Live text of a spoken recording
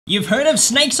You've heard of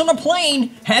snakes on a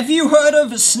plane. Have you heard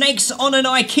of snakes on an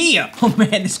IKEA? Oh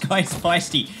man, this guy's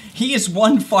feisty. He is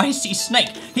one feisty snake.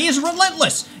 He is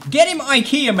relentless. Get him,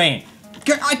 IKEA man.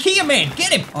 IKEA man,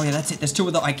 get him. Oh yeah, that's it. There's two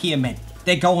of the IKEA men.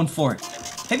 They're going for it.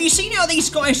 Have you seen how these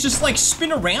guys just like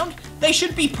spin around? They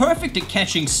should be perfect at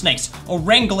catching snakes or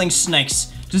wrangling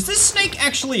snakes. Does this snake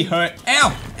actually hurt?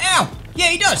 Ow, ow. Yeah,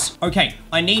 he does. Okay,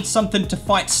 I need something to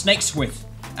fight snakes with.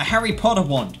 A Harry Potter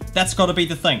wand. That's gotta be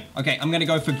the thing. Okay, I'm gonna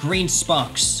go for green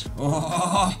sparks.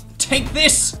 Oh, take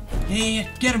this. Yeah,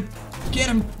 get him. Get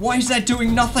him. Why is that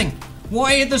doing nothing?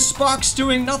 Why are the sparks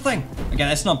doing nothing? Okay,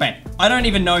 that's not bad. I don't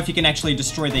even know if you can actually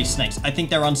destroy these snakes. I think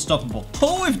they're unstoppable.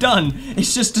 All we've done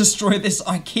is just destroy this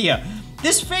IKEA.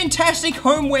 This fantastic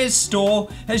homewares store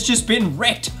has just been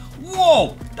wrecked.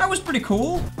 Whoa, that was pretty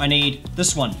cool. I need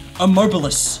this one. A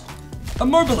mobilis. A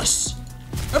mobilis.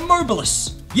 A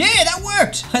mobilis. Yeah, that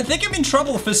worked. I think I'm in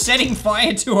trouble for setting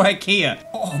fire to IKEA.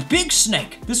 Oh, big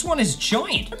snake. This one is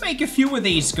giant. I'll make a few of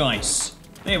these guys.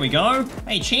 There we go.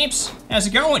 Hey, champs. How's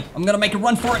it going? I'm gonna make a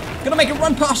run for it. Gonna make a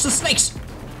run past the snakes.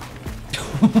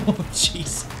 Oh,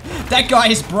 jeez. That guy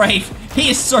is brave. He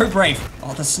is so brave.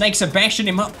 Oh, the snakes are bashing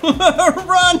him up.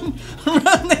 Run!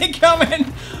 Run, they're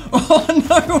coming. Oh,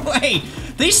 no way.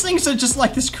 These things are just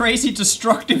like this crazy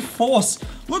destructive force.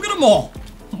 Look at them all.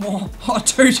 Oh,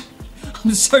 dude.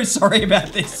 I'm so sorry about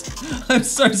this. I'm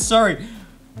so sorry.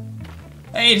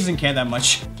 Hey, he doesn't care that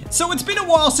much. So it's been a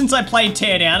while since I played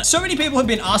Teardown. So many people have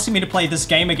been asking me to play this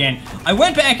game again. I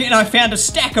went back and I found a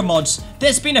stack of mods.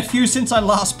 There's been a few since I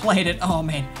last played it. Oh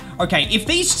man. Okay, if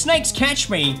these snakes catch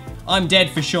me, I'm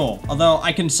dead for sure. Although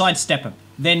I can sidestep them.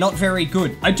 They're not very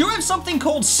good. I do have something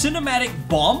called cinematic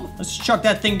bomb. Let's chuck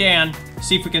that thing down.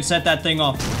 See if we can set that thing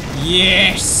off.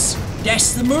 Yes!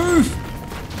 That's the move!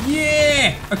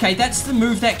 Yeah! Okay, that's the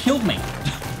move that killed me.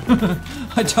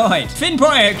 I died.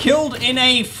 Fynnpire killed in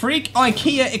a freak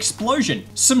IKEA explosion.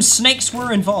 Some snakes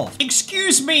were involved.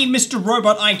 Excuse me, Mr.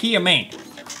 Robot IKEA man.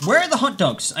 Where are the hot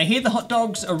dogs? I hear the hot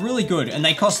dogs are really good and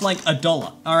they cost like $1.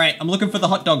 All right, I'm looking for the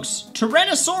hot dogs.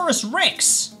 Tyrannosaurus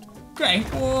Rex. Okay.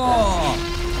 Whoa.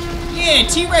 Yeah,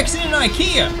 T-Rex in an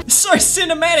IKEA. So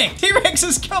cinematic. T-Rex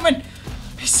is coming.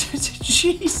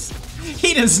 Jeez.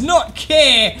 He does not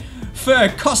care for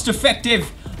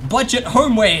cost-effective budget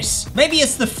homewares. Maybe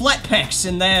it's the flat packs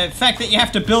and the fact that you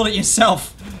have to build it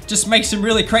yourself just makes him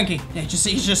really cranky. Yeah,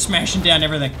 he's just smashing down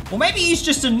everything. Or maybe he's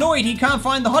just annoyed he can't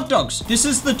find the hot dogs. This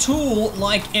is the tool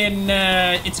like in,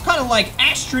 it's kind of like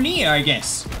Astroneer, I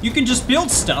guess. You can just build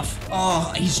stuff.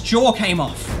 Oh, his jaw came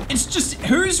off. It's just,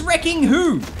 who's wrecking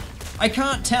who? I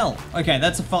can't tell. Okay,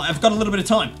 that's a fine. I've got a little bit of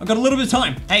time. I've got a little bit of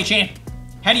time. Hey, champ.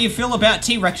 How do you feel about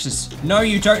T-Rexes? No,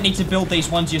 you don't need to build these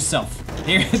ones yourself.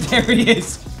 There he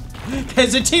is.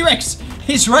 There's a T-Rex.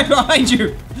 He's right behind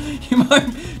you.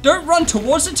 Don't run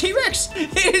towards the T-Rex.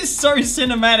 It is so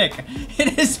cinematic.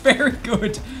 It is very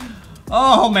good.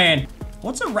 Oh, man.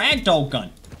 What's a ragdoll gun?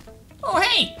 Oh,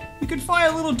 hey. You can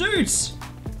fire little dudes.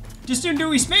 Just into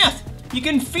his mouth. You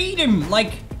can feed him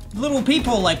like little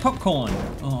people, like popcorn.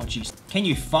 Oh, jeez. Can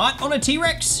you fart on a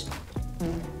T-Rex?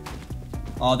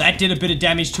 Oh, that did a bit of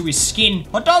damage to his skin.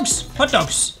 Hot dogs! Hot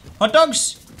dogs! Hot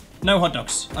dogs! No hot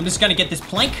dogs. I'm just gonna get this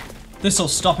plank. This'll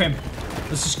stop him.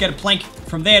 Let's just get a plank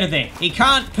from there to there. He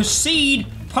can't proceed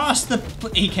past the...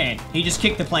 He can. He just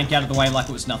kicked the plank out of the way like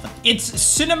it was nothing. It's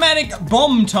cinematic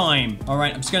bomb time. All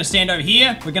right, I'm just gonna stand over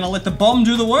here. We're gonna let the bomb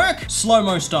do the work.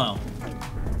 Slow-mo style.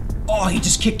 Oh, he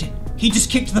just kicked it. He just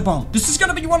kicked the bomb. This is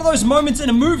gonna be one of those moments in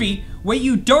a movie where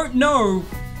you don't know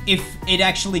if it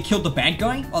actually killed the bad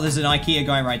guy. Oh, there's an IKEA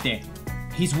guy right there.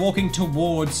 He's walking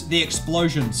towards the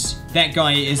explosions. That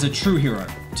guy is a true hero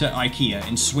to IKEA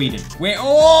in Sweden.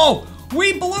 Oh,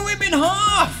 we blew him in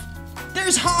half.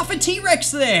 There's half a T-Rex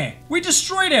there. We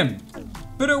destroyed him.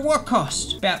 But at what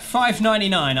cost? About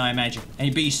 $5.99, I imagine.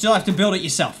 But you still have to build it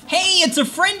yourself. Hey, it's a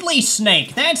friendly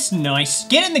snake. That's nice.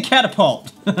 Get in the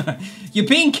catapult. You're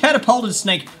being catapulted,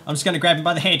 snake. I'm just gonna grab him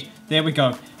by the head. There we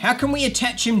go. How can we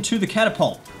attach him to the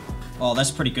catapult? Oh,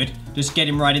 that's pretty good. Just get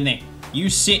him right in there. You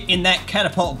sit in that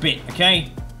catapult bit,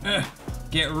 okay?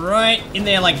 Get right in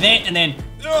there like that, and then,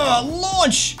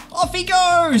 launch! Off he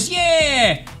goes,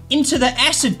 yeah! Into the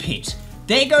acid pit.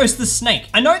 There goes the snake.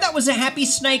 I know that was a happy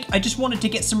snake. I just wanted to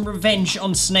get some revenge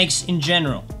on snakes in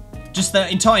general. Just the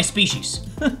entire species.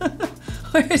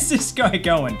 Where's this guy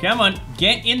going? Come on,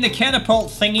 get in the catapult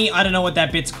thingy. I don't know what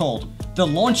that bit's called. The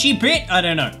launchy bit? I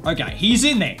don't know. Okay, he's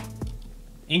in there.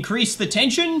 Increase the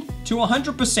tension to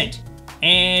 100%.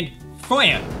 And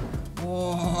fire.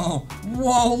 Whoa,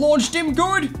 whoa, launched him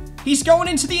good. He's going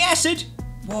into the acid.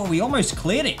 Whoa, we almost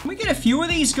cleared it. Can we get a few of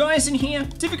these guys in here?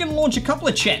 See if we can launch a couple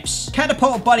of chaps.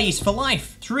 Catapult buddies for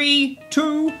life. 3,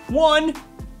 2, 1.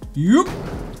 Yup.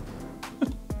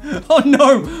 Oh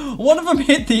no, one of them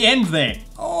hit the end there.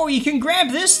 Oh, you can grab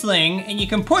this thing and you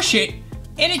can push it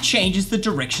and it changes the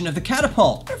direction of the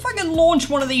catapult. What if I can launch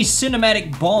one of these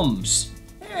cinematic bombs?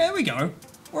 Yeah, there we go.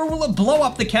 Or will it blow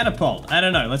up the catapult? I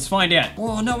don't know, let's find out.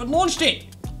 Oh no, it launched it.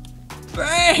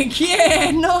 Bang,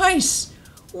 yeah, nice.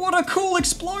 What a cool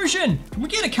explosion. Can we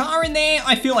get a car in there?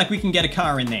 I feel like we can get a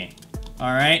car in there.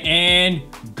 All right, and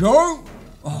go.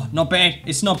 Oh, not bad,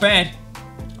 it's not bad.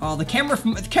 Oh, the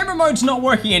camera mode's not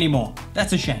working anymore.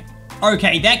 That's a shame.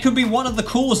 Okay, that could be one of the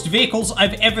coolest vehicles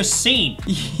I've ever seen.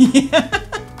 Yeah.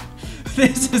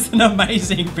 This is an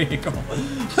amazing vehicle.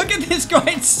 Look at this guy,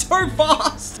 it's so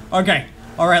fast. Okay,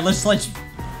 all right, let's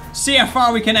see how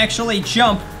far we can actually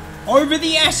jump over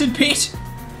the acid pit.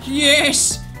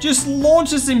 Yes, just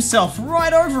launches himself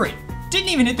right over it. Didn't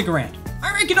even hit the ground.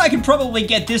 I reckon I can probably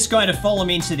get this guy to follow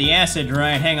me into the acid,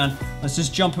 right? Hang on. Let's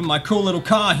just jump in my cool little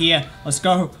car here. Let's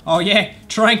go. Oh yeah,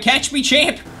 try and catch me,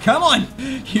 champ. Come on.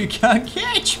 You can't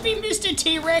catch me, Mr.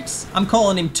 T-Rex. I'm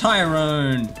calling him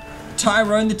Tyrone.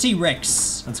 Tyrone the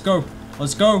T-Rex. Let's go.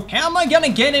 Let's go. How am I gonna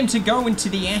get him to go into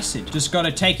the acid? Just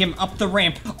gotta take him up the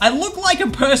ramp. I look like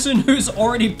a person who's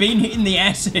already been in the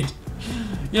acid.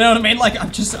 You know what I mean? Like,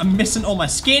 I'm missing all my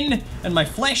skin and my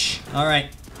flesh. All right.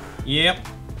 Yep.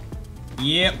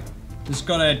 Yep. Just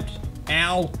gotta,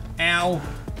 ow, ow,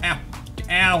 ow,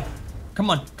 ow.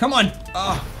 Come on, come on.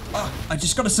 I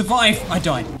just gotta survive. I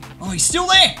died. Oh, he's still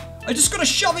there. I just gotta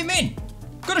shove him in.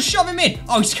 Gotta shove him in.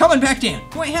 Oh, he's coming back down.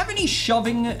 Do I have any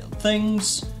shoving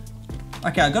things?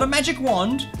 Okay, I got a magic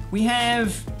wand. We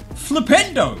have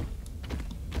Flipendo.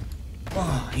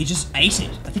 Oh, he just ate it.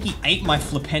 I think he ate my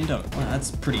Flipendo. Wow, that's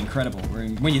pretty incredible.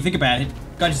 When you think about it,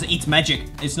 guy just eats magic.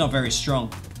 It's not very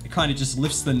strong. It kind of just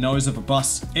lifts the nose of a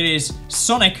bus. It is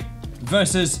Sonic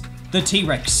versus the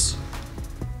T-Rex.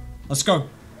 Let's go.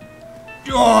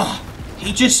 Oh,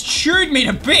 he just chewed me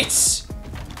to bits.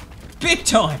 Big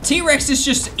time. T-Rex is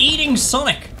just eating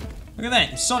Sonic. Look at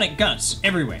that, Sonic guts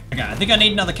everywhere. Okay, I think I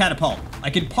need another catapult. I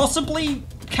could possibly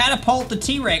catapult the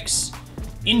T-Rex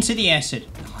into the acid.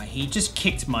 Oh, he just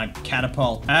kicked my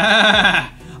catapult.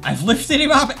 Ah, I've lifted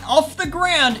him up off the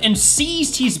ground and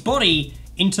seized his body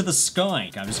into the sky.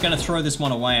 Okay, I'm just gonna throw this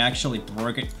one away. I actually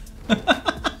broke it.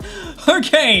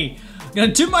 Okay, I'm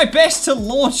gonna do my best to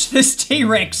launch this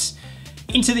T-Rex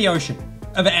into the ocean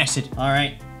of acid. All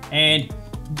right, and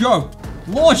go.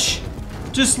 Launch.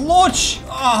 Just launch.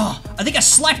 Oh, I think I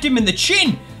slapped him in the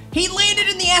chin. He landed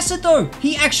in the acid though.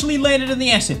 He actually landed in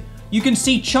the acid. You can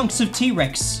see chunks of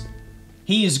T-Rex.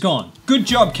 He is gone. Good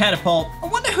job, catapult. I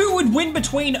wonder who would win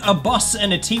between a bus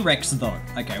and a T-Rex though.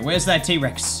 Okay, where's that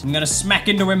T-Rex? I'm gonna smack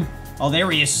into him. Oh, there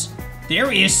he is.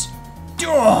 There he is.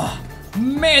 Oh,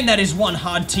 man, that is one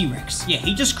hard T-Rex. Yeah,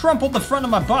 he just crumpled the front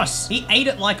of my bus. He ate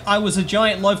it like I was a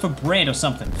giant loaf of bread or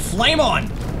something. Flame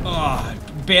on. Oh,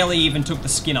 barely even took the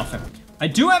skin off him. I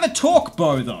do have a torque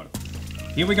bow though.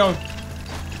 Here we go.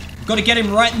 Got to get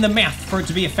him right in the mouth for it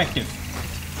to be effective.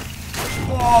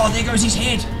 Oh, there goes his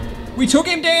head. We took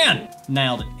him down.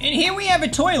 Nailed it. And here we have a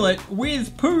toilet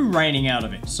with poo raining out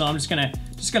of it. So I'm just gonna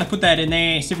put that in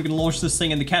there. See if we can launch this thing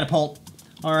in the catapult.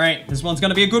 All right, this one's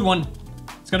gonna be a good one.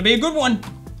 It's gonna be a good one.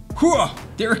 Whew,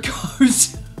 there it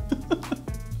goes.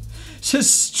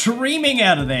 Just streaming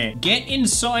out of there. Get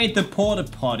inside the porta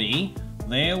potty.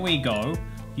 There we go.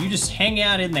 You just hang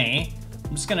out in there.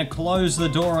 I'm just gonna close the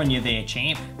door on you there,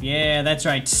 champ. Yeah, that's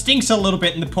right. Stinks a little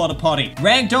bit in the porta potty.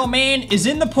 Ragdoll man is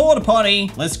in the porta potty.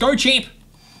 Let's go, champ.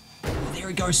 Oh, there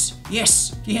he goes.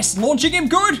 Yes, yes, launching him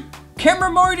good.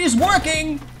 Camera mode is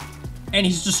working. And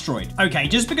he's destroyed. Okay,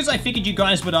 just because I figured you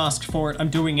guys would ask for it, I'm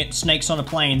doing it. Snakes on a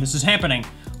plane. This is happening.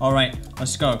 All right,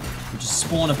 let's go. We just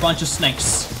spawn a bunch of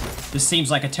snakes. This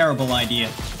seems like a terrible idea.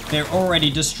 They're already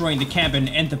destroying the cabin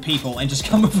and the people and just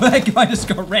come over. That guy just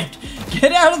got wrecked.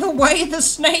 Get out of the way, the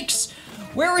snakes.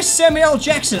 Where is Samuel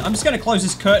Jackson? I'm just gonna close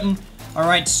this curtain. All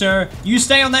right, sir, you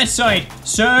stay on that side.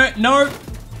 Sir, no.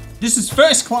 This is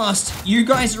first class. You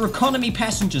guys are economy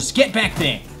passengers. Get back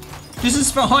there. This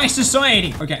is for high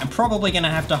society. Okay, I'm probably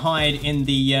gonna have to hide in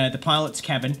the pilot's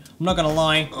cabin. I'm not gonna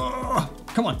lie. Ugh.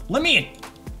 Come on, let me in.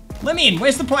 Let me in,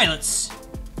 where's the pilots?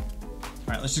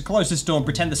 All right, let's just close this door and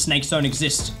pretend the snakes don't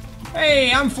exist.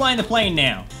 Hey, I'm flying the plane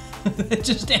now. They're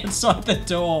just outside the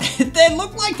door. They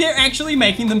look like they're actually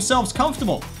making themselves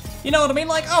comfortable. You know what I mean?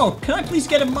 Like, oh, can I please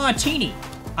get a martini?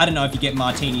 I don't know if you get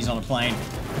martinis on a plane.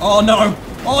 Oh no,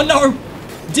 oh no.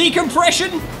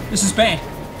 Decompression, this is bad.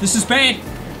 This is bad.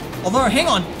 Although, hang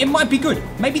on, it might be good.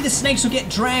 Maybe the snakes will get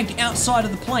dragged outside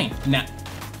of the plane. Nah,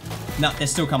 No, they're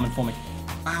still coming for me.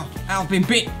 Ow, ow, I've been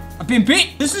bit. I've been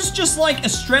bit. This is just like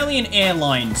Australian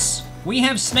Airlines. We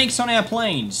have snakes on our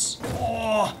planes.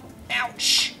 Oh,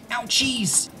 ouch,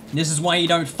 ouchies. This is why you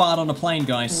don't fart on a plane,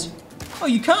 guys. Oh,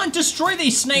 you can't destroy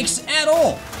these snakes at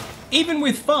all. Even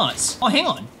with farts. Oh, hang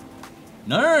on.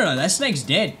 No, that snake's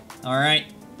dead. All right,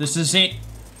 this is it.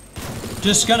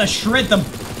 Just gonna shred them.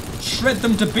 Shred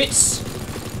them to bits.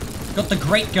 Got the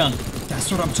great gun.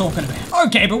 That's what I'm talking about.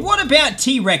 Okay, but what about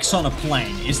T-Rex on a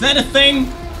plane? Is that a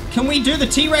thing? Can we do the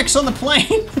T-Rex on the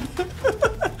plane?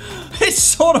 It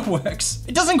sort of works.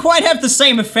 It doesn't quite have the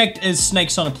same effect as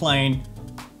snakes on a plane.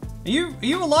 Are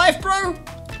you alive, bro?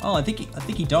 Oh, I think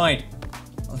he died.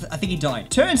 I think he died.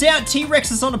 Turns out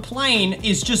T-Rexes on a plane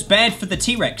is just bad for the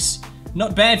T-Rex.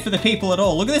 Not bad for the people at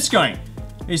all. Look at this guy.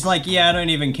 He's like, yeah, I don't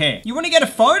even care. You want to get a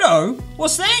photo?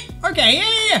 What's that? Okay,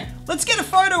 yeah. Let's get a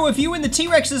photo of you in the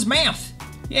T-Rex's mouth.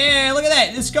 Yeah, look at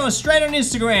that. This is going straight on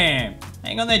Instagram.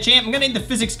 Hang on there, champ. I'm gonna need the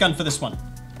physics gun for this one.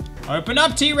 Open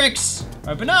up, T-Rex.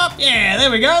 Open up. Yeah,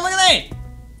 there we go. Look at that.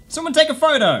 Someone take a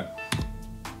photo.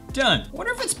 Done. I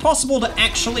wonder if it's possible to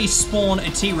actually spawn a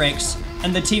T-Rex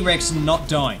and the T-Rex not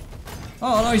die.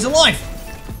 Oh, no, he's alive.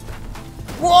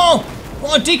 Whoa.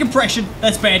 Oh, decompression.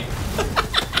 That's bad.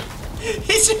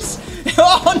 He's just...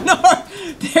 Oh,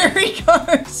 no. There he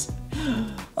goes.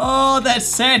 Oh, that's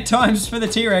sad times for the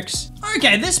T-Rex.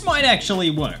 Okay, this might actually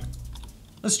work.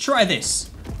 Let's try this.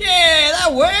 Yeah,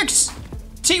 that works.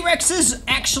 T-Rex is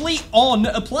actually on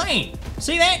a plane.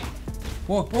 See that?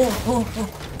 Whoa, whoa, whoa, whoa.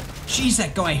 Jeez,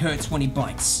 that guy hurts when he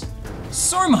bites.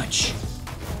 So much.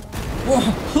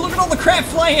 Whoa, look at all the crap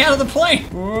flying out of the plane.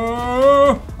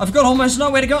 Whoa, I've got almost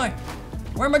nowhere to go.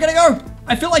 Where am I gonna go?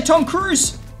 I feel like Tom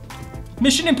Cruise.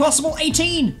 Mission Impossible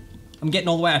 18. I'm getting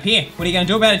all the way up here. What are you gonna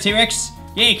do about it, T-Rex?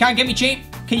 Yeah, you can't get me, champ.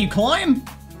 Can you climb?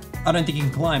 I don't think you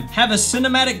can climb. Have a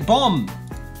cinematic bomb.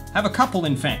 Have a couple,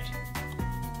 in fact.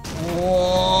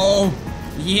 Whoa.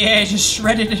 Yeah, just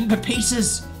shred it into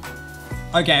pieces.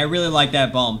 Okay, I really like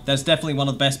that bomb. That's definitely one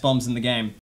of the best bombs in the game.